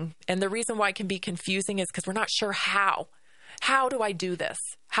confusing. And the reason why it can be confusing is because we're not sure how. How do I do this?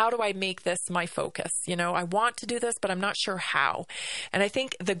 How do I make this my focus? I want to do this, but I'm not sure how. And I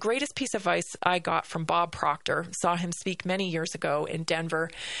think the greatest piece of advice I got from Bob Proctor, saw him speak many years ago in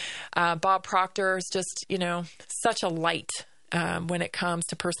Denver. Bob Proctor is just, such a light when it comes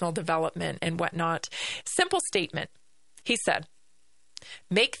to personal development and whatnot. Simple statement. He said,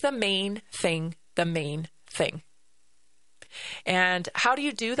 make the main thing the main thing. And how do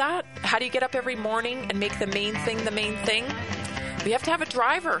you do that? How do you get up every morning and make the main thing the main thing? We have to have a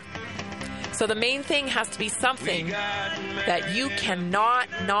driver. So the main thing has to be something that you cannot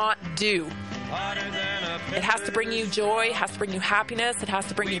not do. It has to bring you joy, it has to bring you happiness, it has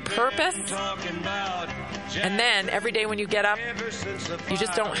to bring you purpose. And then every day when you get up, you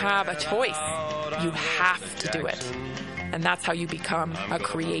just don't have a choice. You have to do it. And that's how you become a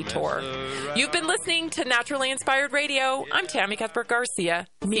creator. You've been listening to Naturally Inspired Radio. I'm Tammy Cuthbert Garcia.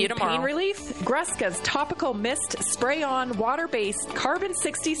 See you tomorrow. Pain relief? Gresca's topical mist spray-on water-based carbon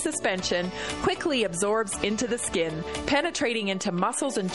 60 suspension quickly absorbs into the skin, penetrating into muscles and